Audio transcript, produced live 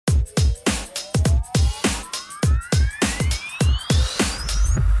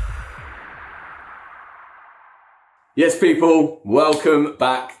Yes, people, welcome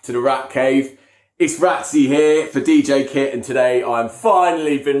back to the Ratcave. It's Ratzi here for DJKit, and today I'm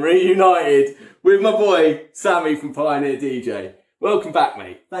finally been reunited with my boy Sami from Pioneer DJ. Welcome back,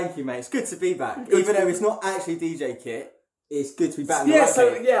 mate. Thank you, mate. It's good to be back. Even though it's not actually DJKit, it's good to be back in the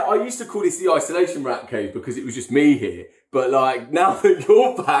Ratcave. I used to call this the isolation Ratcave because it was just me here. But like, now that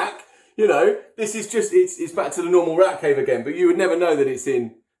you're back, you know, this is just, it's back to the normal Ratcave again. But you would never know that it's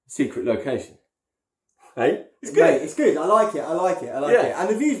in a secret location. Hey? It's good. Mate, it's good. I like it. I like it. I like it. And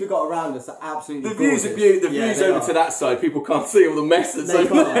the views we've got around us are absolutely gorgeous. The views over to that side, people can't see all the mess that's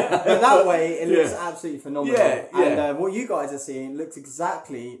over there. But that way, it looks absolutely phenomenal. And what you guys are seeing looks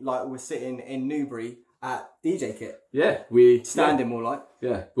exactly like we're sitting in Newbury at DJKit. Yeah, we standing more like.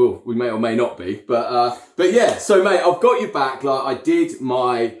 Yeah, well, we may or may not be, but yeah. So, mate, I've got you back. Like, I did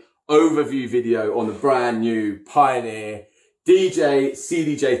my overview video on the brand new Pioneer DJ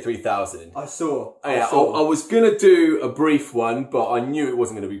CDJ-3000. I saw. I was going to do a brief one, but I knew it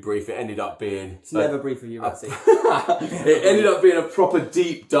wasn't going to be brief. It ended up being... It's never brief with you, Ratzi. It ended up being a proper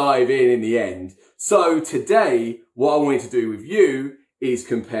deep dive in the end. So today, what I wanted to do with you is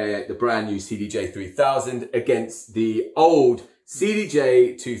compare the brand new CDJ-3000 against the old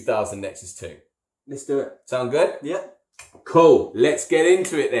CDJ-2000NXS2. Let's do it. Sound good? Yeah. Cool. Let's get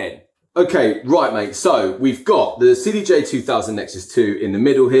into it then. Okay, right, mate. So we've got the CDJ-2000NXS2 in the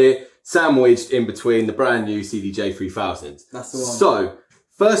middle here, sandwiched in between the brand new CDJ-3000s. That's the one. So,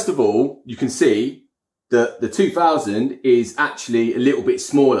 first of all, you can see that the 2000 is actually a little bit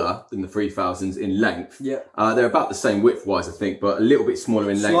smaller than the 3000s in length. Yeah. They're about the same width-wise, I think, but a little bit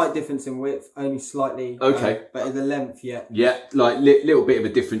smaller in length. Slight difference in width, only slightly. Okay. But in the length, yeah. Yeah, like little bit of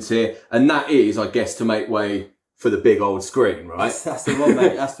a difference here, and that is, I guess, to make way for the big old screen, right? That's the one,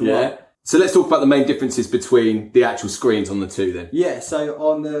 mate. That's the one. So let's talk about the main differences between the actual screens on the two then. Yeah, so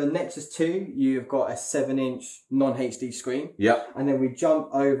on the Nexus 2, you've got a 7-inch non-HD screen. Yep. And then we jump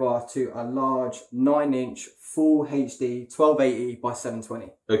over to a large 9-inch full HD 1280 by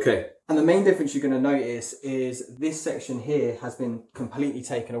 720. Okay. And the main difference you're going to notice is this section here has been completely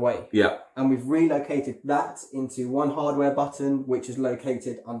taken away. Yeah. And we've relocated that into one hardware button, which is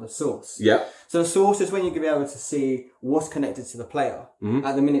located under source. Yeah. So the source is when you're going to be able to see what's connected to the player. Mm-hmm.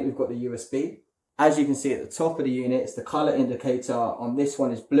 At the minute, we've got the USB. As you can see at the top of the unit, it's the color indicator on this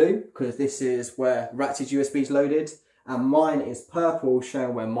one is blue, because this is where Ratzi's USB is loaded. And mine is purple,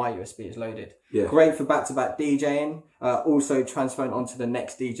 showing where my USB is loaded. Yeah. Great for back-to-back DJing, also transferring onto the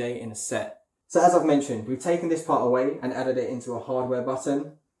next DJ in a set. So as I've mentioned, we've taken this part away and added it into a hardware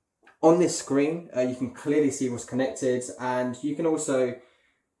button. On this screen, you can clearly see what's connected, and you can also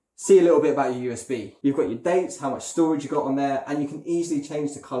see a little bit about your USB. You've got your dates, how much storage you got on there, and you can easily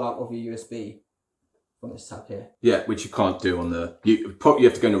change the color of your USB on this tab here. Yeah, which you can't do on the... You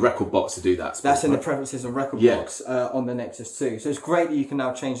have to go in the record box to do that. That's in the preferences and record box on the Nexus 2. So it's great that you can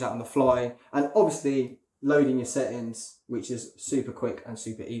now change that on the fly. And obviously, loading your settings, which is super quick and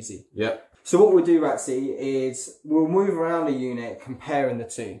super easy. Yeah. So what we'll do, Ratzi, is we'll move around the unit comparing the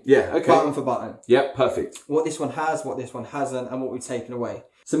two. Yeah, okay. Button for button. Yeah, perfect. What this one has, what this one hasn't, and what we've taken away.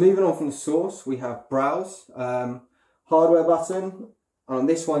 So moving on from the source, we have browse, hardware button. And on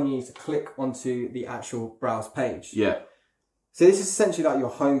this one, you need to click onto the actual browse page. Yeah. So this is essentially like your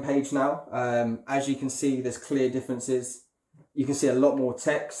home page now. As you can see, there's clear differences. You can see a lot more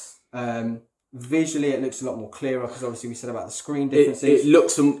text. Visually, it looks a lot more clearer because obviously we said about the screen differences. It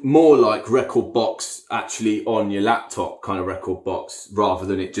looks more like record box actually on your laptop kind of record box rather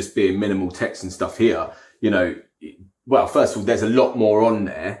than it just being minimal text and stuff here. You know, well, first of all, there's a lot more on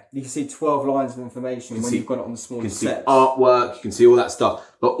there. You can see 12 lines of information when you've got it on the smaller sets. You can see artwork, you can see all that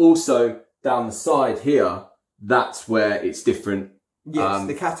stuff. But also down the side here, that's where it's different. Yes,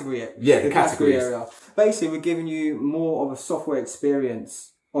 the category. Yeah, the category area. Basically, we're giving you more of a software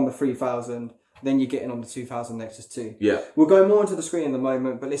experience on the 3000 than you're getting on the 2000 Nexus 2. Yeah. We'll go more into the screen in the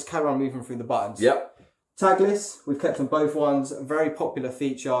moment, but let's carry on moving through the buttons. Yep. Tag lists, we've kept on both ones. A very popular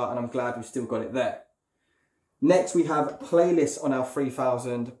feature, and I'm glad we've still got it there. Next, we have playlists on our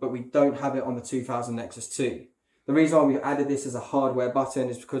 3000, but we don't have it on the 2000 Nexus 2. The reason why we've added this as a hardware button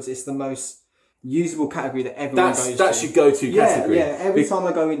is because it's the most usable category that everyone goes to. That's your go-to category. Yeah, every time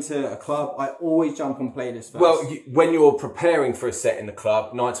I go into a club, I always jump on playlists first. Well, when you're preparing for a set in the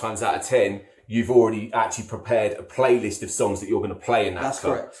club, 9 times out of 10, you've already actually prepared a playlist of songs that you're going to play in that club. That's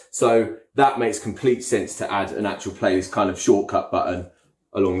correct. So that makes complete sense to add an actual playlist kind of shortcut button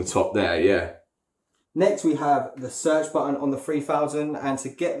along the top there, yeah. Next, we have the search button on the 3000, and to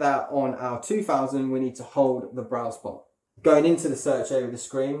get that on our 2000, we need to hold the browse bar. Going into the search area of the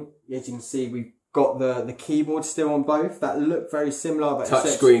screen, as you can see, we've got the keyboard still on both that look very similar. But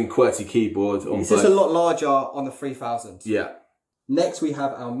touchscreen QWERTY keyboard on it's both. just a lot larger on the 3000. Yeah. Next we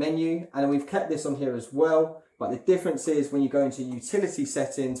have our menu, and we've kept this on here as well. But the difference is when you go into utility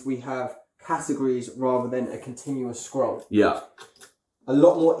settings, we have categories rather than a continuous scroll. Yeah. A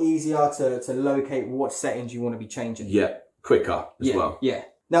lot more easier to locate what settings you want to be changing. Yeah. Quicker as well. Yeah.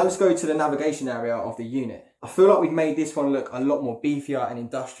 Now let's go to the navigation area of the unit. I feel like we've made this one look a lot more beefier and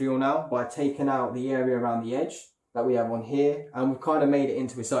industrial now by taking out the area around the edge that we have on here, and we've kind of made it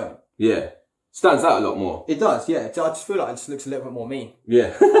into its own. Yeah. Stands out a lot more. It does, yeah. I just feel like it just looks a little bit more mean.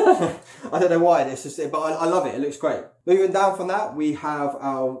 Yeah. I don't know why, it's just, but I love it. It looks great. Moving down from that, we have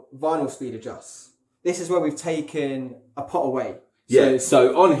our vinyl speed adjust. This is where we've taken a pot away. Yeah,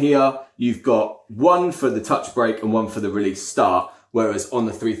 so on here, you've got one for the touch break and one for the release start. Whereas on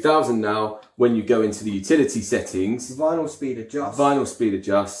the 3000 now, when you go into the utility settings, vinyl speed adjust. Vinyl speed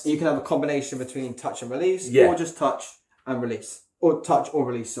adjust. You can have a combination between touch and release, yeah, or just touch and release. Or touch or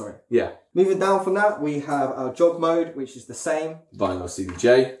release, sorry. Yeah. Moving down from that, we have our job mode, which is the same. Vinyl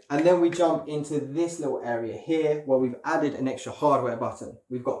CDJ. And then we jump into this little area here where we've added an extra hardware button.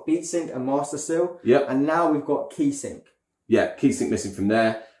 We've got beat sync and master seal. Yep. And now we've got key sync. Yeah, key sync missing from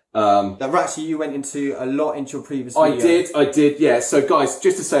there. That Ratzi, you went into a lot into your previous video. I did, yeah. So guys,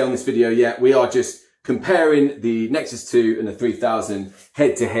 just to say on this video, yeah, we are just comparing the Nexus 2 and the 3000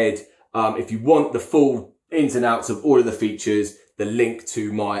 head to head. If you want the full ins and outs of all of the features, the link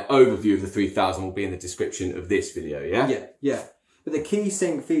to my overview of the 3000 will be in the description of this video, yeah? Yeah, yeah. But the key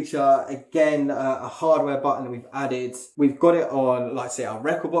sync feature, again, a hardware button that we've added. We've got it on, like say, our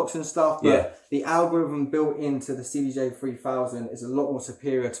record box and stuff. But yeah, the algorithm built into the CDJ-3000 is a lot more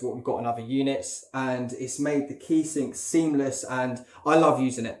superior to what we've got on other units. And it's made the key sync seamless, and I love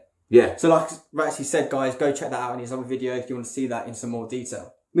using it. Yeah. So like Ratzi said, guys, go check that out in his other video if you want to see that in some more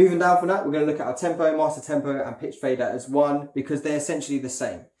detail. Moving down from that, we're going to look at our tempo, master tempo, and pitch fader as one, because they're essentially the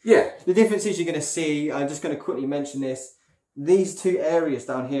same. Yeah. The differences you're going to see, I'm just going to quickly mention this. These two areas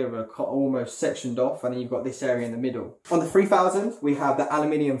down here are almost sectioned off, and then you've got this area in the middle. On the 3000, we have the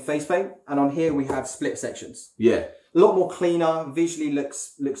aluminium faceplate, and on here we have split sections. Yeah. A lot more cleaner, visually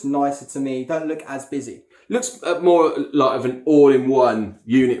looks nicer to me, don't look as busy. Looks more like of an all-in-one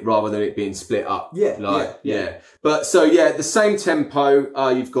unit rather than it being split up. Yeah, yeah. But so yeah, the same tempo,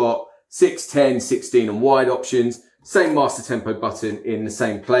 you've got 6, 10, 16 and wide options, same master tempo button in the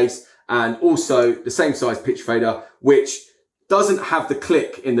same place, and also the same size pitch fader, which doesn't have the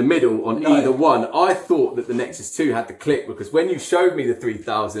click in the middle on either one. I thought that the Nexus 2 had the click because when you showed me the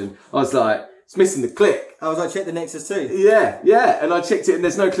 3000, I was like, it's missing the click. I was like, check the Nexus 2. Yeah. And I checked it and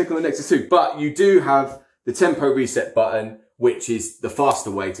there's no click on the Nexus 2. But you do have the tempo reset button, which is the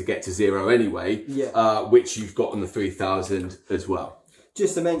faster way to get to 0 anyway, which you've got on the 3000 as well.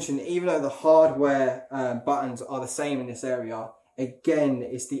 Just to mention, even though the hardware buttons are the same in this area, again,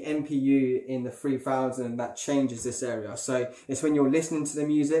 it's the MPU in the 3000 that changes this area. So it's when you're listening to the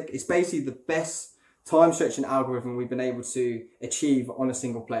music, it's basically the best time stretching algorithm we've been able to achieve on a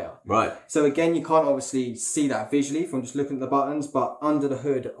single player. Right. So again, you can't obviously see that visually from just looking at the buttons, but under the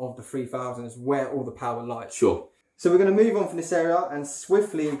hood of the 3000 is where all the power lies. Sure. So we're going to move on from this area and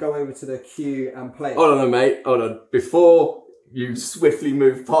swiftly go over to the cue and play. Hold on, mate. Hold on. Before you swiftly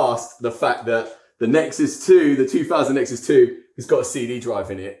move past the fact that the Nexus 2, the 2000 Nexus 2, has got a CD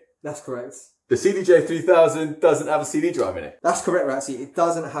drive in it. That's correct. The CDJ-3000 doesn't have a CD drive in it. That's correct, Ratzi. It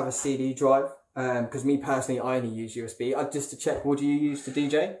doesn't have a CD drive. Because me personally, I only use USB. Just to check, what do you use to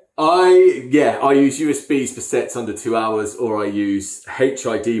DJ? I use USBs for sets under 2 hours, or I use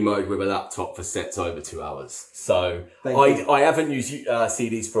HID mode with a laptop for sets over 2 hours. So I haven't used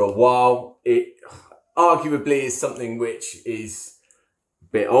CDs for a while. It arguably is something which is a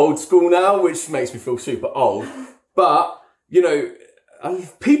bit old school now, which makes me feel super old. But, you know,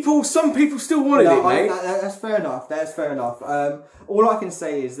 some people still wanted it, mate. That's fair enough. That's fair enough. All I can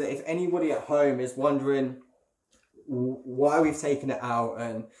say is that if anybody at home is wondering why we've taken it out,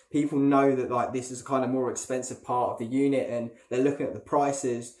 and people know that like this is a kind of more expensive part of the unit, and they're looking at the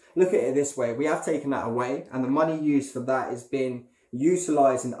prices, look at it this way: we have taken that away, and the money used for that has been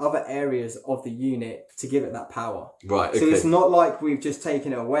utilised in other areas of the unit to give it that power. Right. Okay. So it's not like we've just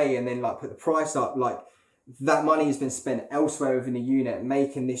taken it away and then like put the price up. Like, that money has been spent elsewhere within the unit,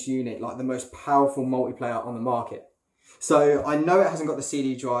 making this unit like the most powerful multiplayer on the market. So I know it hasn't got the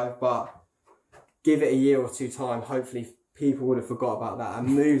CD drive, but give it a year or two time, hopefully people would have forgot about that and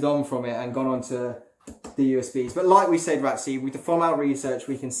moved on from it and gone on to the USBs. But like we said, Ratzi, from our research,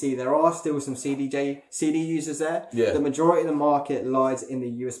 we can see there are still some CD users there. Yeah. The majority of the market lies in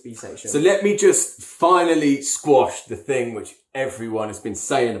the USB section. So let me just finally squash the thing which everyone has been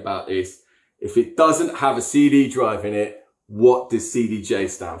saying about this, if it doesn't have a CD drive in it, what does CDJ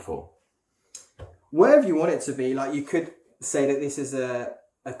stand for? Whatever you want it to be. Like, you could say that this is a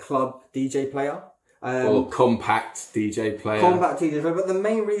club DJ player. Or compact DJ player. Compact DJ player. But the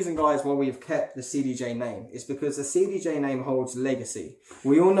main reason, guys, why we've kept the CDJ name is because the CDJ name holds legacy.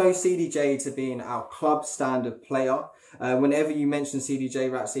 We all know CDJ to being our club standard player. Whenever you mention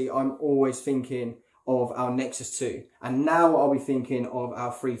CDJ, Ratzi, I'm always thinking of our Nexus 2. And now what are we thinking of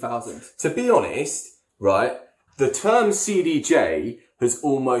our 3000? To be honest, right, the term CDJ has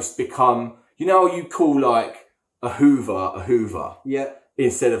almost become, you know how you call like a Hoover? Yeah.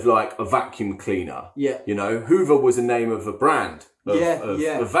 Instead of like a vacuum cleaner. Yeah. You know, Hoover was a name of a brand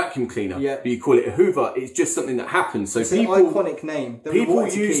of vacuum cleaner. Yeah. But you call it a Hoover, it's just something that happens. So it's people, an iconic name. People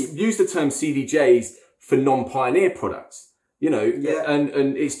use the term CDJs for non-pioneer products. You know,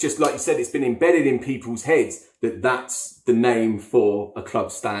 and it's just like you said, it's been embedded in people's heads that that's the name for a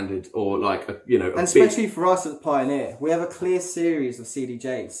club standard or like a, you know, and especially for us as Pioneer, we have a clear series of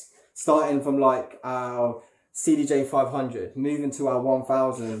CDJs starting from like our CDJ-500, moving to our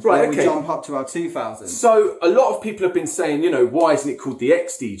 1000, right? We jump up to our 2000. So a lot of people have been saying, you know, why isn't it called the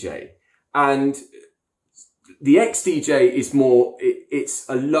XDJ? And the XDJ is more, it's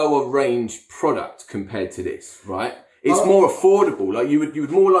a lower range product compared to this, right? It's more affordable. Like you would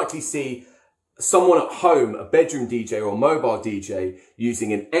more likely see someone at home, a bedroom DJ or a mobile DJ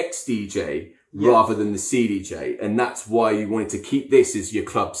using an XDJ rather than the CDJ. And that's why you wanted to keep this as your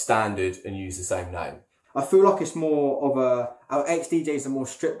club standard and use the same name. I feel like it's more of our XDJs are more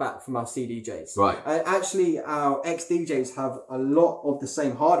stripped back from our CDJs. Right. And actually our XDJs have a lot of the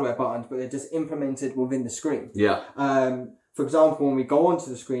same hardware buttons, but they're just implemented within the screen. Yeah. For example, when we go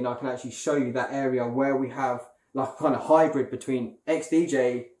onto the screen, I can actually show you that area where we have like a kind of hybrid between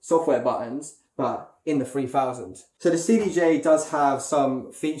XDJ software buttons, but in the 3000. So the CDJ does have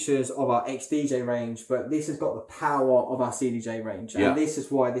some features of our XDJ range, but this has got the power of our CDJ range. And this is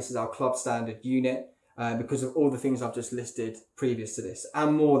why this is our club standard unit. Because of all the things I've just listed previous to this,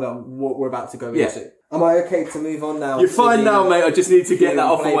 and more than what we're about to go into. Am I okay to move on now? You're fine now, mate. I just need to get that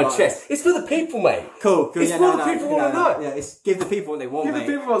off of my chest. It's for the people, mate. Cool. It's for the people who want to know. Yeah, it's give the people what they want, mate. Give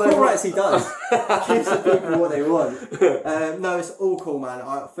the people what they want. That's what Ratzi does. Gives the people what they want. No, it's all cool, man.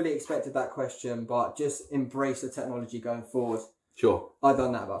 I fully expected that question, but just embrace the technology going forward. Sure. I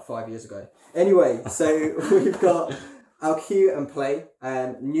done that about 5 years ago. Anyway, so we've got our cue and play,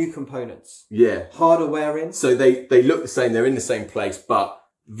 new components. Yeah. Harder wearing. So they look the same, they're in the same place, but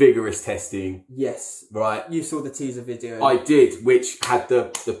vigorous testing. Yes. Right. You saw the teaser video. I did, which had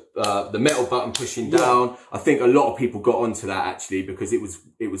the metal button pushing down. I think a lot of people got onto that actually because it was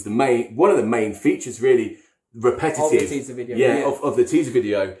one of the main features, really repetitive. Of the teaser video. Of the teaser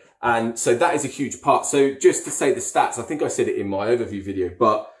video. And so that is a huge part. So just to say the stats, I think I said it in my overview video,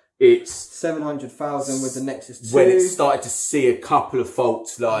 but it's 700,000 with the Nexus 2. When it started to see a couple of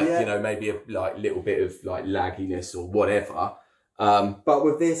faults, like, you know, maybe a little bit of like lagginess or whatever. But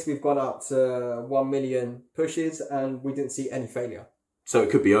with this, we've gone up to 1 million pushes and we didn't see any failure. So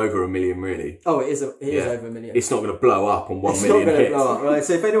it could be over 1 million, really. Oh, it is over 1 million. It's not going to blow up on 1 million hits. It's not going to blow up, right?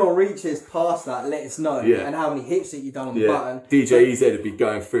 So if anyone reaches past that, let us know. And how many hits that you've done on the button. DJ EZ would be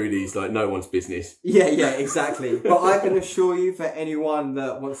going through these like no one's business. Yeah, exactly. But I can assure you, for anyone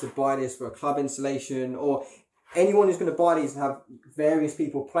that wants to buy this for a club installation or anyone who's going to buy these and have various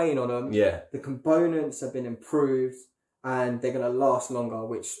people playing on them, the components have been improved. And they're going to last longer,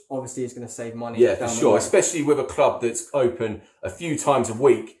 which obviously is going to save money. Yeah, for sure. Especially with a club that's open a few times a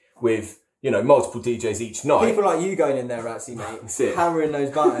week with, you know, multiple DJs each night. People like you going in there, Ratzi, mate. That's it. Hammering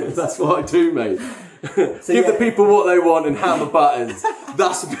those buttons. That's what I do, mate. So give the people what they want and hammer buttons.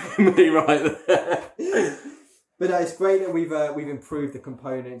 That's me right there. But no, it's great that we've improved the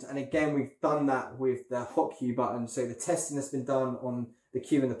components. And again, we've done that with the hot cue button. So the testing that's been done on the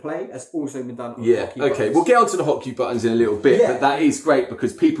cue and the play has also been done on the hot cue buttons. We'll get onto the hot cue buttons in a little bit, but that is great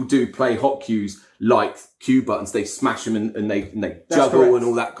because people do play hot cues like cue buttons. They smash them and they juggle and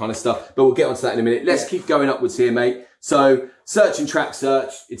all that kind of stuff. But we'll get onto that in a minute. Let's keep going upwards here, mate. So search and track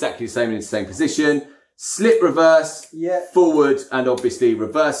search, exactly the same in the same position. Slip reverse, forward, and obviously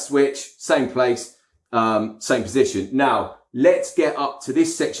reverse switch, same place, same position. Now, let's get up to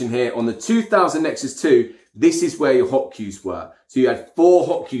this section here on the 2000NXS2. This is where your hot cues were. So you had 4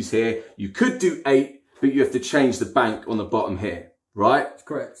 hot cues here. You could do 8, but you have to change the bank on the bottom here, right? That's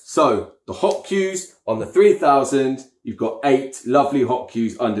correct. So the hot cues on the 3000, you've got 8 lovely hot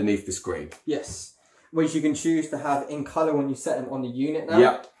cues underneath the screen. Yes. Which you can choose to have in color when you set them on the unit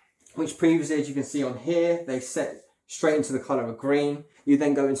now. Which previously, as you can see on here, they set straight into the colour of green. You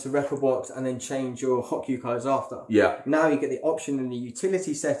then go into record box and then change your hot cue colours after. Yeah. Now you get the option in the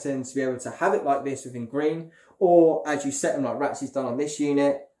utility settings to be able to have it like this within green, or as you set them like Ratzi's done on this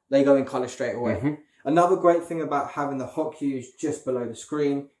unit, they go in colour straight away. Another great thing about having the hot cues just below the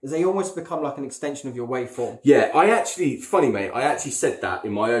screen is they almost become like an extension of your waveform. Yeah, funny mate, I actually said that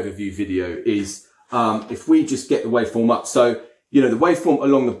in my overview video is if we just get the waveform up. So, you know, the waveform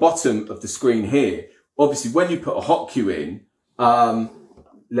along the bottom of the screen here, obviously when you put a hot cue in,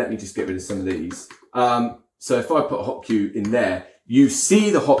 let me just get rid of some of these. So if I put a hot cue in there, you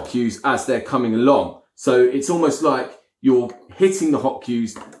see the hot cues as they're coming along. So it's almost like you're hitting the hot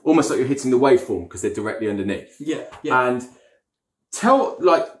cues, almost like you're hitting the waveform because they're directly underneath. Yeah. And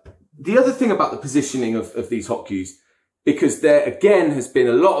the other thing about the positioning of these hot cues, because there again has been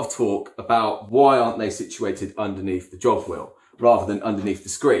a lot of talk about why aren't they situated underneath the jog wheel rather than underneath the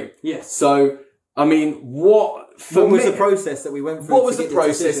screen. Yes. So, I mean, what was the process that we went through? What was the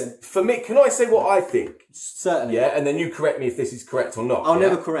process? For me, can I say what I think? Certainly. Yeah, and then you correct me if this is correct or not. I'll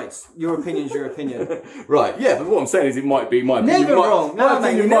never correct. Your opinion's your opinion. Right, yeah, but what I'm saying is it might be my opinion. Never wrong. My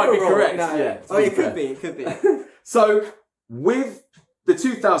opinion might be correct. No. Yeah. Oh, it could be, it could be. So, with the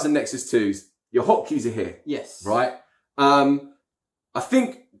 2000 Nexus 2s, your hot cues are here. Yes. Right? I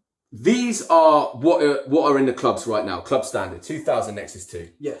think these are what are in the clubs right now. Club standard, 2000 Nexus 2.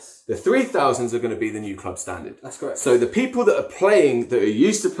 Yes. The 3000s are going to be the new club standard. That's correct. So the people that are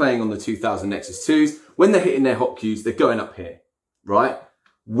used to playing on the 2000 Nexus 2s, when they're hitting their hot cues, they're going up here, right?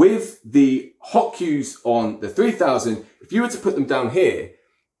 With the hot cues on the 3000, if you were to put them down here,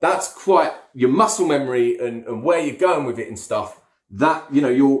 that's quite your muscle memory and where you're going with it and stuff. That, you know,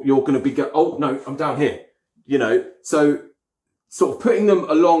 you're going to be oh no, I'm down here, you know. So sort of putting them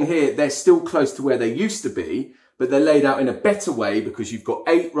along here, they're still close to where they used to be, but they're laid out in a better way because you've got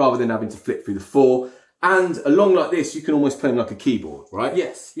 8 rather than having to flip through the 4. And along like this, you can almost play them like a keyboard, right?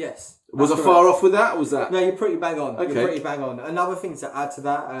 Yes, yes. Was I far off with that? Or was that? No, you're pretty bang on. Okay. You're pretty bang on. Another thing to add to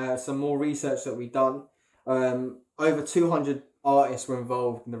that, some more research that we've done. Over 200 artists were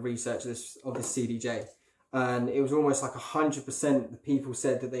involved in the research of this CDJ. And it was almost like 100% the people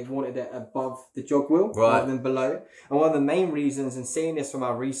said that they wanted it above the jog wheel rather than below. And one of the main reasons, and seeing this from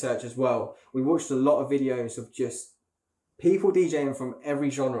our research as well, we watched a lot of videos of just people DJing from every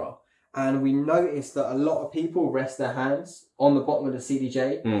genre. And we noticed that a lot of people rest their hands on the bottom of the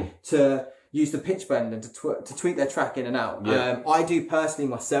CDJ to use the pitch bend and to tweak their track in and out. Yeah. I do personally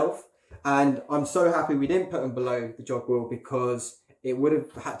myself. And I'm so happy we didn't put them below the jog wheel because it would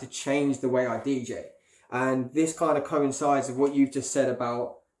have had to change the way I DJ. And this kind of coincides with what you've just said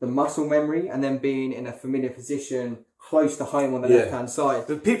about the muscle memory and then being in a familiar position close to home on the left-hand side.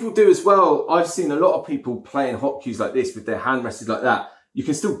 But people do as well. I've seen a lot of people playing hot cues like this with their hand rested like that. You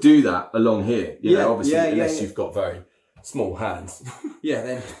can still do that along here, you know, obviously, unless you've got very small hands. Yeah,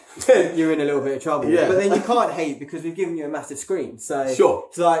 then you're in a little bit of trouble. Yeah. But then you can't hate because we've given you a massive screen. So sure.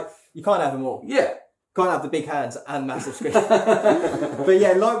 It's like, you can't have them all. Yeah. Can't have the big hands and massive screen. But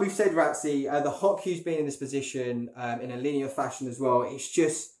yeah, like we've said, Ratzi, the hot cues being in this position in a linear fashion as well, it's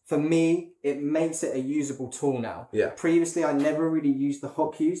just, for me, it makes it a usable tool now. Yeah. Previously, I never really used the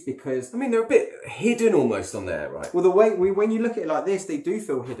hot cues because... I mean, they're a bit hidden almost on there, right? Well, the way, when you look at it like this, they do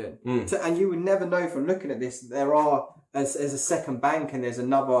feel hidden. And you would never know from looking at this, there are, as a second bank and there's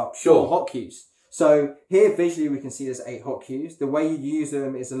another 4 hot cues. So here, visually, we can see there's 8 hot cues. The way you use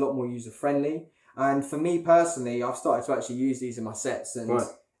them is a lot more user-friendly. And for me personally, I've started to actually use these in my sets. And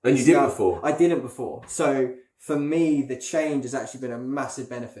And you didn't before? I didn't before. So for me, the change has actually been a massive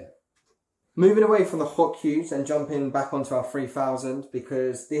benefit. Moving away from the hot cues and jumping back onto our 3000,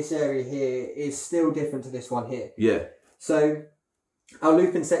 because this area here is still different to this one here. Yeah. So our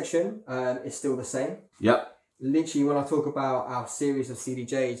looping section is still the same. Yep. Literally, when I talk about our series of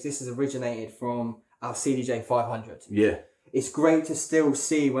CDJs, this has originated from our CDJ-500. Yeah. It's great to still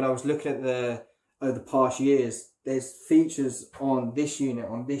see, when I was looking at the past years, there's features on this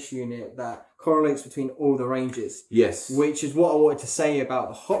unit that correlates between all the ranges. Yes. Which is what I wanted to say about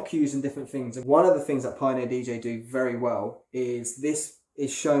the hot cues and different things. And one of the things that Pioneer DJ do very well is this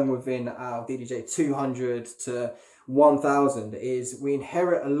is shown within our CDJ-200 to 1000 is we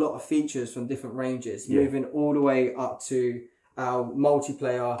inherit a lot of features from different ranges, moving all the way up to our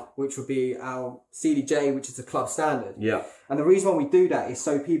multiplayer, which will be our CDJ, which is the club standard. Yeah. And the reason why we do that is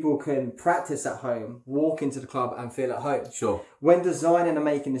so people can practice at home, walk into the club and feel at home. Sure. When designing and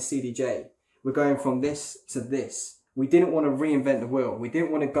making the CDJ, we're going from this to this. We didn't want to reinvent the wheel. We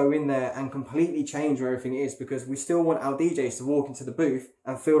didn't want to go in there and completely change where everything is because we still want our DJs to walk into the booth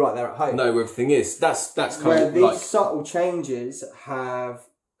and feel like they're at home. Know where everything is. That's kind where of these like... subtle changes have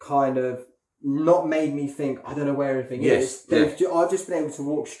kind of not made me think, I don't know where everything is. I've just been able to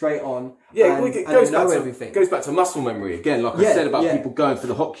walk straight on it goes back to muscle memory again. Like I said about people going for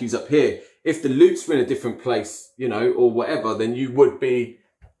the hot cues up here. If the loops were in a different place, you know, or whatever, then you would be,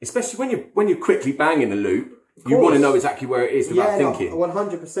 especially when you're quickly banging a loop, you want to know exactly where it is without thinking.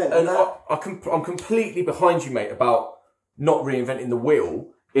 100%. And I'm completely behind you, mate, about not reinventing the wheel,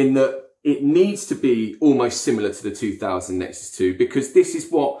 in that it needs to be almost similar to the 2000NXS2, because this is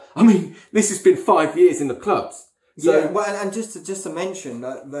this has been 5 years in the clubs. So, and just to mention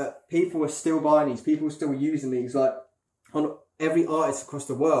that people are still buying these, people are still using these, like on every artist across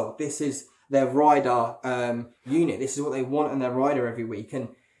the world. This is their rider unit. This is what they want in their rider every week. And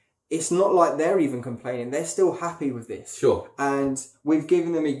it's not like they're even complaining. They're still happy with this. Sure. And we've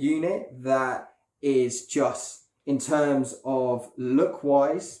given them a unit that is just, in terms of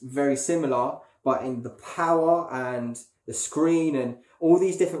look-wise, very similar, but in the power and the screen and all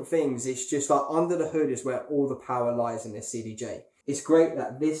these different things, it's just like under the hood is where all the power lies in this CDJ. It's great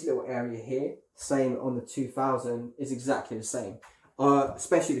that this little area here, same on the 2000, is exactly the same.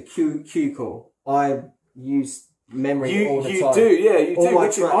 Especially the Q call. I use memory all the time. You do,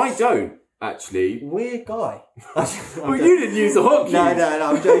 which I don't, actually. Weird guy. Well, you didn't use the hot cues. No,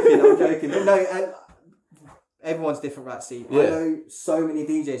 I'm joking. But no, everyone's different, Ratzi. I know so many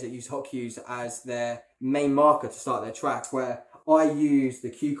DJs that use hot cues as their main marker to start their track, where I use the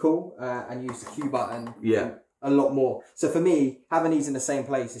Q call and use the Q button a lot more. So for me, having these in the same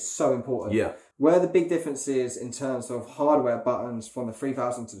place is so important. Yeah. Where the big difference is in terms of hardware buttons from the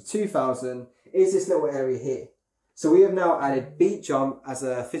 3000 to the 2000 is this little area here. So we have now added beat jump as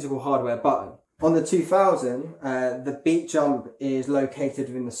a physical hardware button. On the 2000, the beat jump is located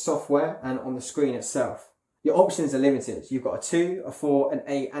within the software and on the screen itself. Your options are limited. You've got a 2, a 4, an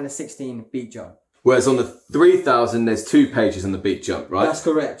 8 and a 16 beat jump. Whereas on the 3000, there's 2 pages on the beat jump, right? That's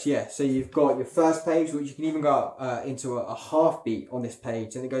correct, yeah. So you've got your first page, which you can even go into a half beat on this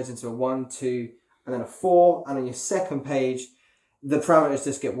page, and it goes into a 1, 2, and then a 4. And on your second page, the parameters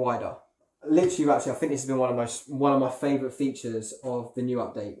just get wider. Literally, actually, I think this has been one of my favourite features of the new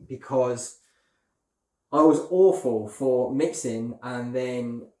update, because I was awful for mixing and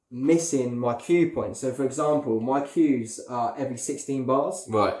then missing my cue points. So, for example, my cues are every 16 bars.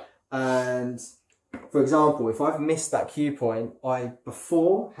 Right. And for example, if I've missed that cue point, I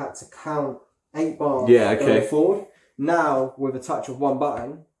before had to count 8 bars going forward. Now, with a touch of one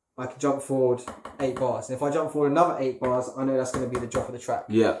button, I can jump forward 8 bars. And if I jump forward another 8 bars, I know that's going to be the drop of the track.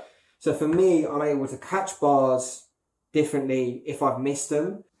 Yeah. So for me, I'm able to catch bars differently if I've missed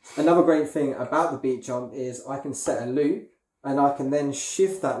them. Another great thing about the beat jump is I can set a loop, and I can then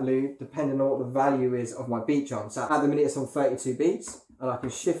shift that loop depending on what the value is of my beat jump. So at the minute it's on 32 beats, and I can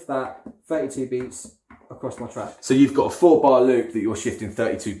shift that 32 beats across my track. So you've got a 4-bar loop that you're shifting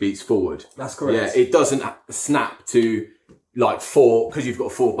 32 beats forward. That's correct. Yeah, it doesn't snap to like 4, because you've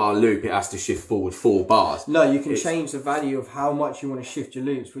got a 4-bar loop, it has to shift forward 4 bars. No, you can change the value of how much you want to shift your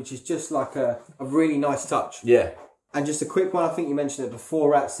loops, which is just like a really nice touch. Yeah. And just a quick one, I think you mentioned it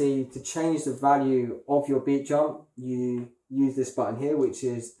before, Ratzi, to change the value of your beat jump, you use this button here, which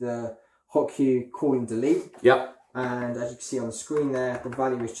is the hot cue call and delete. Yep. And as you can see on the screen there, the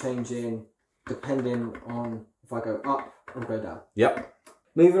value is changing depending on if I go up or go down. Yep.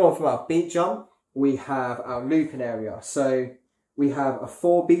 Moving on from our beat jump, we have our looping area. So we have a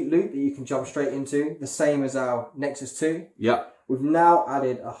 4-beat loop that you can jump straight into, the same as our Nexus 2. Yep. We've now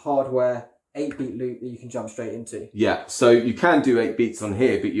added a hardware 8-beat loop that you can jump straight into. Yeah, so you can do 8 beats on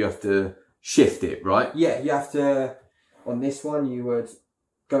here, but you have to shift it, right? Yeah, you have to, on this one, you would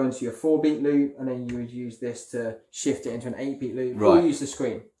go into your 4-beat loop, and then you would use this to shift it into an 8-beat loop, or use the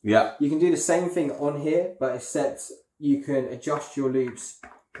screen. Yeah. You can do the same thing on here, but except you can adjust your loops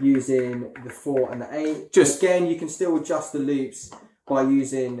using the 4 and the 8. Again, you can still adjust the loops by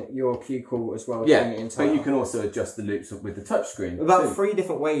using your cue call as well. Yeah, but you can also adjust the loops with the touchscreen. About 3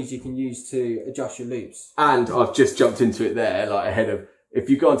 different ways you can use to adjust your loops. And I've just jumped into it there, like ahead of, if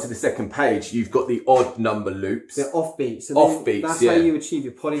you go onto the second page, you've got the odd number loops. They're offbeats. So offbeats, that's how you achieve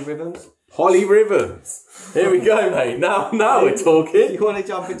your polyrhythms. Polyrhythms. Here we go, mate. Now we're talking. If you want to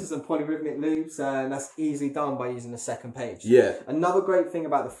jump into some polyrhythmic loops, that's easily done by using the second page. Yeah. Another great thing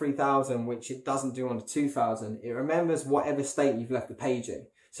about the 3000, which it doesn't do on the 2000, it remembers whatever state you've left the page in.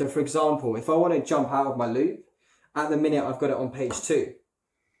 So for example, if I want to jump out of my loop, at the minute I've got it on page 2.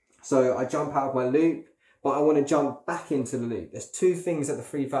 So I jump out of my loop, but I want to jump back into the loop. There's 2 things that the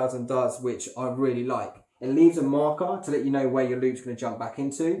 3000 does which I really like. It leaves a marker to let you know where your loop's going to jump back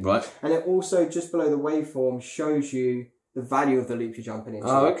into. Right. And it also, just below the waveform, shows you the value of the loop you're jumping into.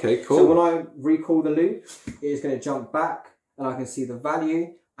 Oh, okay, cool. So when I recall the loop, it is going to jump back, and I can see the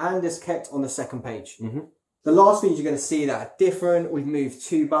value and is kept on the second page. The last things you're going to see that are different, we've moved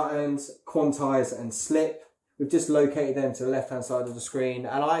 2 buttons, quantize and slip. We've just located them to the left-hand side of the screen,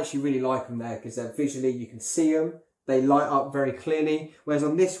 and I actually really like them there because visually you can see them. They light up very clearly, whereas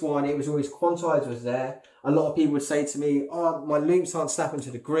on this one, it was always quantize was there. A lot of people would say to me, oh, my loops aren't snapping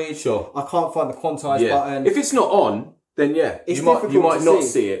to the grid. Sure. I can't find the quantize button. If it's not on, then you might not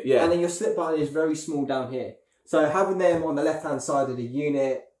see it. Yeah. And then your slip button is very small down here. So having them on the left-hand side of the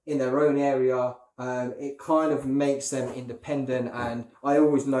unit in their own area, it kind of makes them independent, and I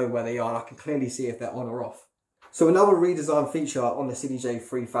always know where they are. And I can clearly see if they're on or off. So another redesign feature on the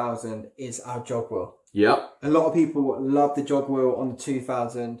CDJ-3000 is our jog wheel. Yep. A lot of people love the jog wheel on the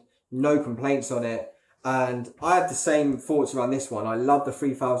 2000, no complaints on it. And I have the same thoughts around this one. I love the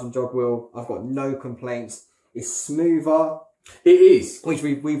 3000 jog wheel. I've got no complaints. It's smoother. It is. Which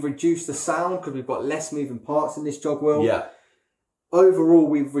we've reduced the sound because we've got less moving parts in this jog wheel. Yeah. Overall,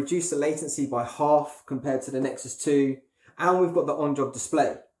 we've reduced the latency by half compared to the Nexus 2. And we've got the on-jog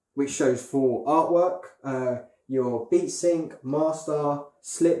display, which shows full artwork, your beat sync, master,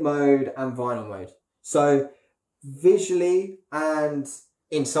 slip mode, and vinyl mode. So visually and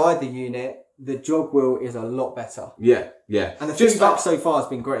inside the unit, the jog wheel is a lot better. Yeah, yeah. And the feedback so far has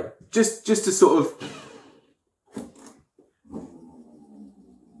been great. Just to sort of...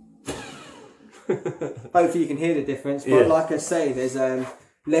 Hopefully you can hear the difference, but like I say, there's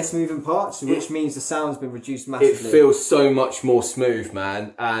less moving parts, which means the sound's been reduced massively. It feels so much more smooth,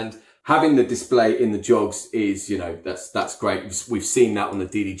 man. And having the display in the jogs is, you know, that's great. We've seen that on the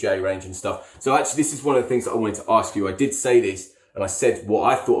DDJ range and stuff. So actually, this is one of the things that I wanted to ask you. I did say this, and I said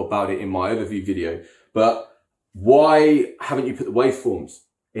what I thought about it in my overview video, but why haven't you put the waveforms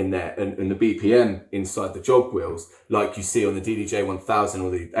in there and the BPM inside the jog wheels like you see on the DJJ-2000 or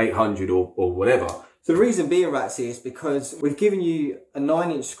the 800 or whatever? So the reason being, Ratzi, is because we've given you a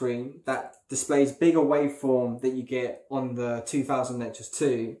 9-inch screen that displays bigger waveform that you get on the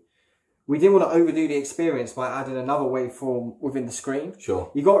 2000NXS2. We didn't want to overdo the experience by adding another waveform within the screen.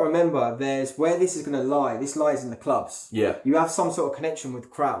 Sure. You got to remember, there's where this is going to lie. This lies in the clubs. Yeah. You have some sort of connection with the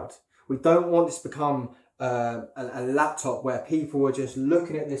crowd. We don't want this to become a laptop where people are just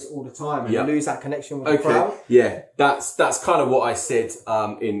looking at this all the time and lose that connection with the crowd. Yeah, that's kind of what I said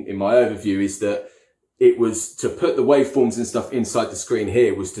in my overview, is that it was to put the waveforms and stuff inside the screen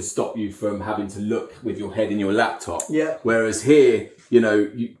here was to stop you from having to look with your head in your laptop. Yeah. Whereas here, you know,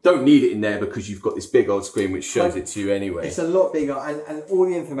 you don't need it in there because you've got this big old screen which shows it to you anyway. It's a lot bigger, and all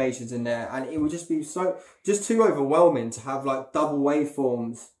the information's in there, and it would just be just too overwhelming to have like double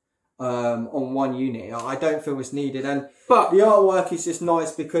waveforms on one unit. I don't feel it's needed, but the artwork is just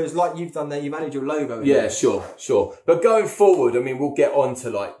nice because, like you've done there, you've added your logo. Yeah, sure. But going forward, I mean, we'll get on to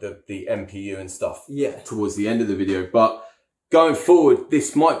like the MPU and stuff towards the end of the video. But going forward,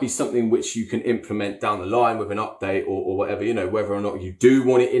 this might be something which you can implement down the line with an update or whatever, you know, whether or not you do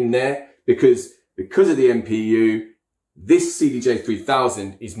want it in there, because of the MPU, this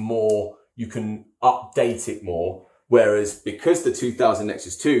CDJ-3000 is more, you can update it more. Whereas because the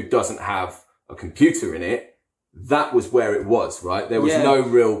 2000NXS2 doesn't have a computer in it, that was where it was, right? There was no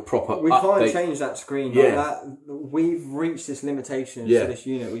real proper update. We can't change that screen. Like that. We've reached this limitation for this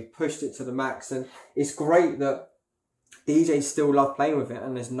unit. We've pushed it to the max, and it's great that DJs still love playing with it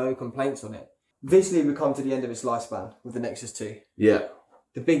and there's no complaints on it. Visually, we come to the end of its lifespan with the Nexus 2. Yeah.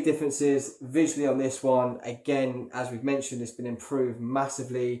 The big difference is visually on this one, again, as we've mentioned, it's been improved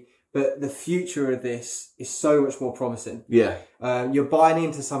massively. But the future of this is so much more promising. Yeah. You're buying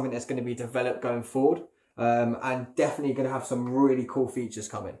into something that's going to be developed going forward, and definitely going to have some really cool features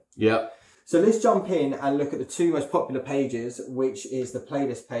coming. Yeah. So let's jump in and look at the two most popular pages, which is the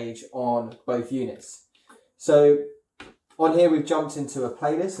playlist page on both units. So on here, we've jumped into a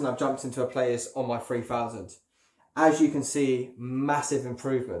playlist, and I've jumped into a playlist on my 3000. As you can see, massive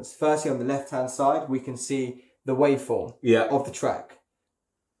improvements. Firstly, on the left-hand side, we can see the waveform of the track.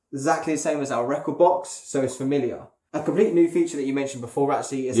 Exactly the same as our record box, so it's familiar. A complete new feature that you mentioned before,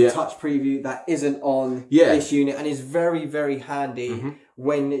 Ratzi, is a touch preview that isn't on this unit, and is very, very handy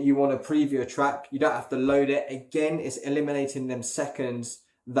when you want to preview a track. You don't have to load it. Again, it's eliminating them seconds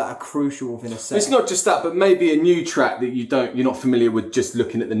that are crucial within a set. It's not just that, but maybe a new track that you're not familiar with, just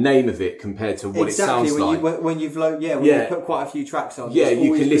looking at the name of it compared to what it sounds like. When you've you put quite a few tracks on. Yeah,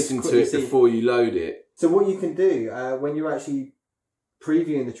 you can listen to it before you load it. So what you can do when you're actually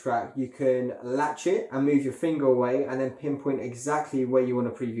previewing the track, you can latch it and move your finger away and then pinpoint exactly where you want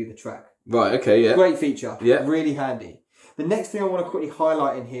to preview the track. Right, okay, yeah. Great feature. Yeah. Really handy. The next thing I want to quickly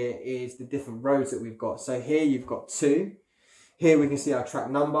highlight in here is the different roads that we've got. So here you've got 2. Here we can see our track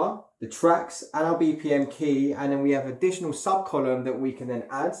number, the tracks, and our BPM key, and then we have additional sub-column that we can then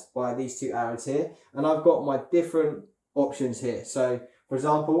add by these two arrows here. And I've got my different options here. So, for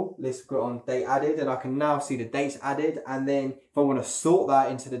example, let's go on date added, and I can now see the dates added. And then if I want to sort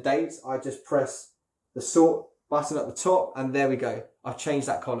that into the dates, I just press the sort button at the top, and there we go. I've changed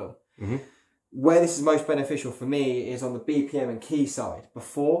that column. Where this is most beneficial for me is on the BPM and key side.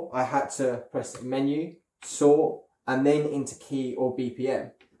 Before, I had to press menu, sort, and then into key or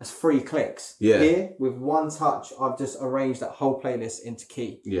BPM. That's 3 clicks. Yeah. Here, with one touch, I've just arranged that whole playlist into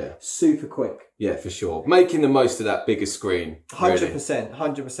key. Yeah. Super quick. Yeah, for sure. Making the most of that bigger screen. 100%,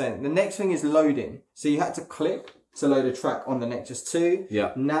 100%. The next thing is loading. So you had to click to load a track on the Nexus 2.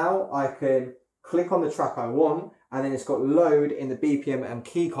 Yeah. Now I can click on the track I want, and then it's got load in the BPM and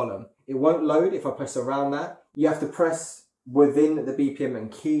key column. It won't load if I press around that. You have to press within the BPM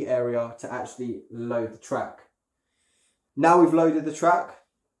and key area to actually load the track. Now we've loaded the track,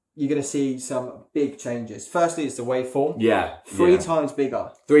 you're going to see some big changes. Firstly, it's the waveform. Yeah. 3 times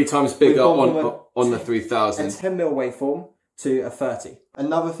bigger. 3 times bigger on the 3000. A 10mm waveform to a 30.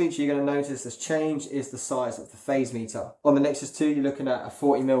 Another feature you're going to notice that's changed is the size of the phase meter. On the Nexus 2, you're looking at a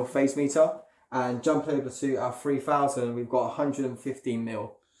 40mm phase meter. And jumping over to our 3000, we've got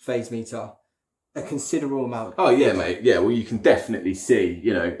 115mm phase meter. A considerable amount. Oh, yeah, mate. Yeah, well, you can definitely see,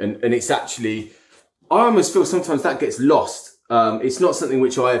 you know, and it's actually, I almost feel sometimes that gets lost. It's not something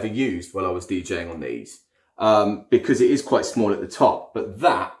which I ever used while I was DJing on these, because it is quite small at the top, but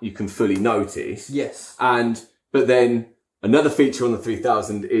that you can fully notice. Yes. But then another feature on the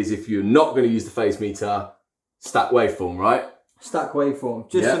 3000 is if you're not going to use the phase meter, stack waveform, right? Stack waveform.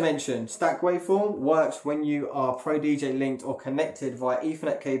 Just to mention, stack waveform works when you are Pro DJ linked or connected via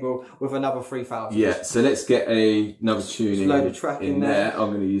Ethernet cable with another 3000. Yeah, so let's get another tune load a track in there. I'm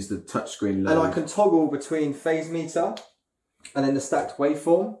going to use the touchscreen load. And I can toggle between phase meter and then the stacked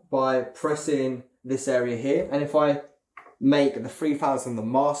waveform by pressing this area here. And if I make the 3000 the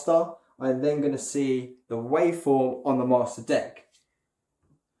master, I'm then going to see the waveform on the master deck.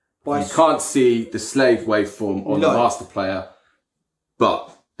 You can't see the slave waveform on the master player,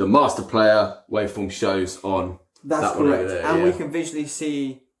 but the master player waveform shows on that one over there. And we can visually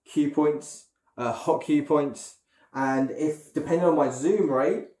see cue points, hot cue points, and if depending on my zoom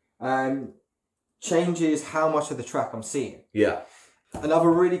rate, changes how much of the track I'm seeing. Yeah. Another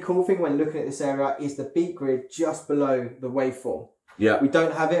really cool thing when looking at this area is the beat grid just below the waveform. Yeah. We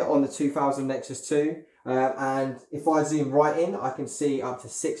don't have it on the 2000 Nexus 2, and if I zoom right in, I can see up to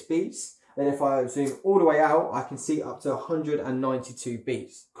 6 beats. Then if I zoom all the way out, I can see up to 192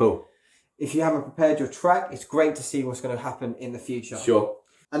 beats. Cool. If you haven't prepared your track, it's great to see what's going to happen in the future. Sure.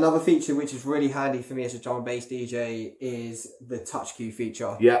 Another feature which is really handy for me as a drum and bass DJ is the touch cue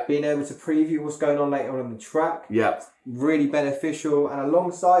feature. Yeah. Being able to preview what's going on later on in the track. Yeah. Really beneficial. And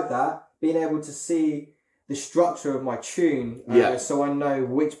alongside that, being able to see the structure of my tune, so I know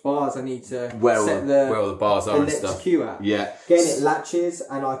which bars I need to where set all the bars are the and next stuff. cue at. Yeah. Again, it latches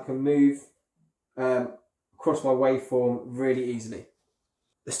and I can move across my waveform really easily.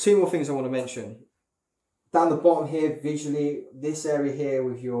 There's 2 more things I want to mention. Down the bottom here, visually, this area here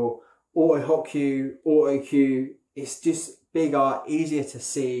with your auto hot cue, auto cue, it's just bigger, easier to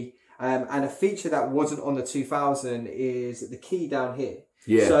see. And a feature that wasn't on the 2000 is the key down here.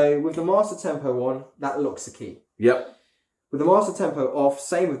 Yeah. So with the master tempo on, that locks the key. Yep. With the master tempo off,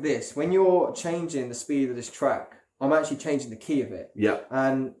 same with this. When you're changing the speed of this track, I'm actually changing the key of it. Yep.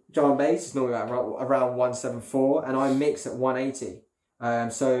 And drum and bass is normally around 174, and I mix at 180.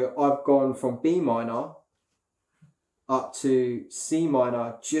 So I've gone from B minor up to C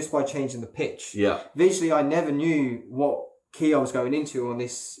minor just by changing the pitch. Yeah. Visually, I never knew what key I was going into on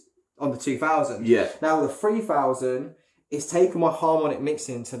the 2000. Yeah. Now with the 3000, it's taken my harmonic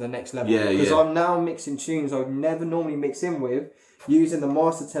mixing to the next level. Yeah, because I'm now mixing tunes I would never normally mix in with, using the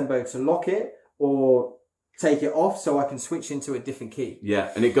master tempo to lock it or take it off so I can switch into a different key.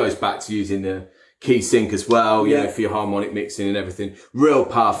 Yeah, and it goes back to using the key sync as well, you know, for your harmonic mixing and everything. Real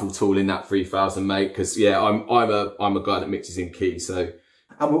powerful tool in that 3000, mate, because I'm a guy that mixes in key, so.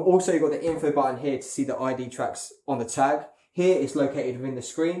 And we've also got the info button here to see the ID tracks on the tag. Here it's located within the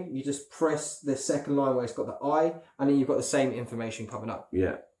screen. You just press the second line where it's got the I, and then you've got the same information coming up.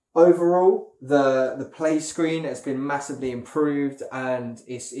 Yeah. Overall, the play screen has been massively improved, and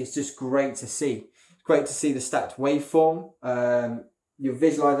it's just great to see. It's great to see the stacked waveform, your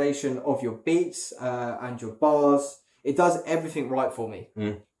visualization of your beats and your bars. It does everything right for me.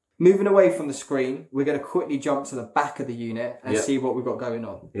 Moving away from the screen, we're going to quickly jump to the back of the unit and see what we've got going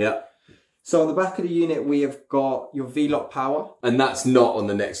on. Yeah. So on the back of the unit, we have got your V-Lock power. And that's not on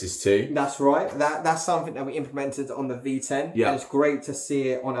the Nexus 2. That's right. That's something that we implemented on the V10. Yeah. And it's great to see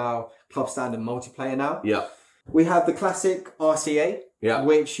it on our club standard multiplayer now. Yeah. We have the classic RCA, yeah,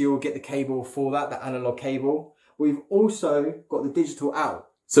 which you'll get the cable for that, the analog cable. We've also got the digital out.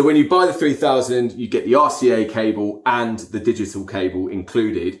 So when you buy the 3000, you get the RCA cable and the digital cable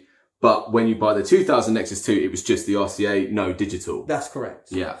included. But when you buy the 2000 Nexus 2, it was just the RCA, no digital. That's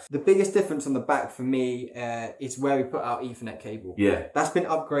correct. Yeah. The biggest difference on the back for me is where we put our Ethernet cable. Yeah. That's been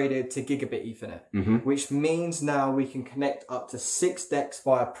upgraded to gigabit Ethernet, which means now we can connect up to 6 decks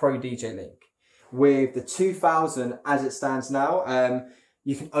via Pro DJ Link. With the 2000 as it stands now,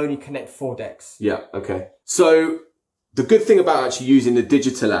 you can only connect 4 decks. Yeah, okay. So the good thing about actually using the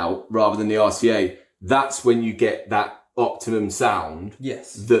digital out rather than the RCA, that's when you get that optimum sound.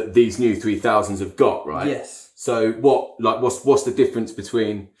 Yes. That these new 3000s have got, right? Yes. So what's the difference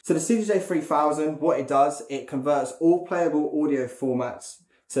between? So the CDJ-3000, what it does, it converts all playable audio formats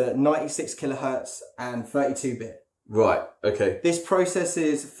to 96 kilohertz and 32-bit. Right, okay. This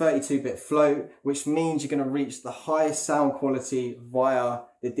processes 32-bit float, which means you're going to reach the highest sound quality via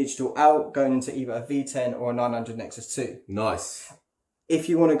the digital out, going into either a V10 or a 900 Nexus 2. Nice. If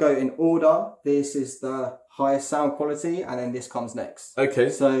you want to go in order, this is the highest sound quality, and then this comes next. Okay.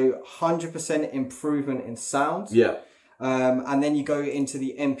 So 100% improvement in sound. Yeah. And then you go into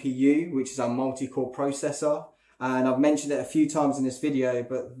the MPU, which is our multi-core processor. And I've mentioned it a few times in this video,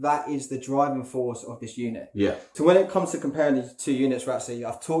 but that is the driving force of this unit. Yeah. So when it comes to comparing the two units, Ratzi,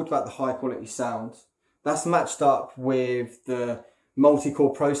 I've talked about the high quality sound. That's matched up with the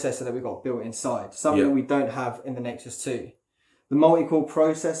multi-core processor that we've got built inside, something that we don't have in the Nexus 2. The multi-core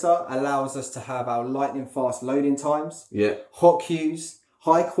processor allows us to have our lightning fast loading times, hot cues,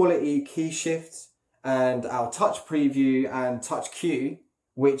 high quality key shifts, and our touch preview and touch cue,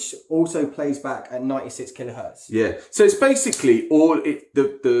 which also plays back at 96 kilohertz. Yeah. So it's basically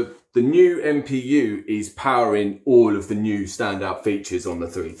the new MPU is powering all of the new standout features on the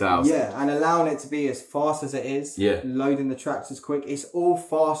 3000. Yeah, and allowing it to be as fast as it is. Yeah. Loading the tracks as quick. It's all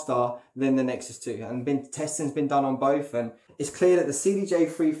faster than the Nexus 2. And testing's been done on both. And it's clear that the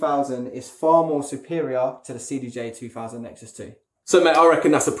CDJ-3000 is far more superior to the CDJ-2000 Nexus 2. So mate, I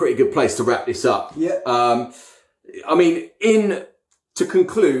reckon that's a pretty good place to wrap this up. Yeah. I mean, to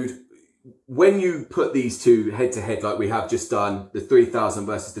conclude, when you put these two head to head, like we have just done, the 3000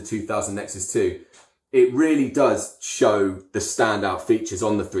 versus the 2000 Nexus 2, it really does show the standout features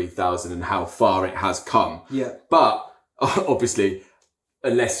on the 3000 and how far it has come. Yeah. But obviously,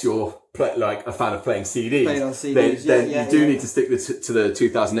 unless you're like a fan of playing CDs, then you do need to stick to the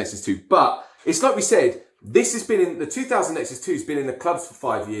 2000 Nexus 2. But it's like we said, this has been in the 2000 Nexus 2 has been in the clubs for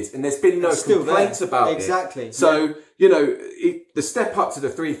 5 years, and there's been no complaints about it. Exactly. So you know, the step up to the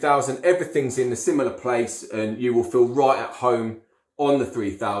 3000, everything's in a similar place, and you will feel right at home on the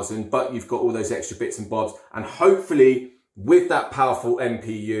 3000. But you've got all those extra bits and bobs, and hopefully with that powerful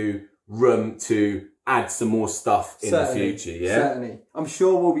MPU, room to add some more stuff in the future. Yeah, certainly. I'm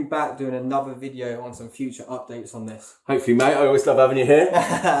sure we'll be back doing another video on some future updates on this. Hopefully, mate. I always love having you here.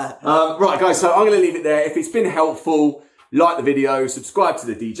 Right, guys. So I'm going to leave it there. If it's been helpful, like the video, subscribe to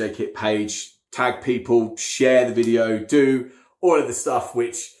the DJKit page, tag people, share the video, do all of the stuff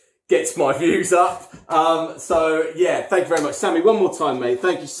which gets my views up. So yeah, thank you very much, Sami. One more time, mate.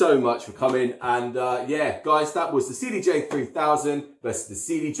 Thank you so much for coming. And yeah, guys, that was the CDJ-3000 versus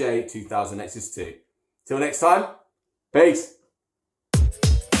the CDJ-2000NXS2. Till next time, peace.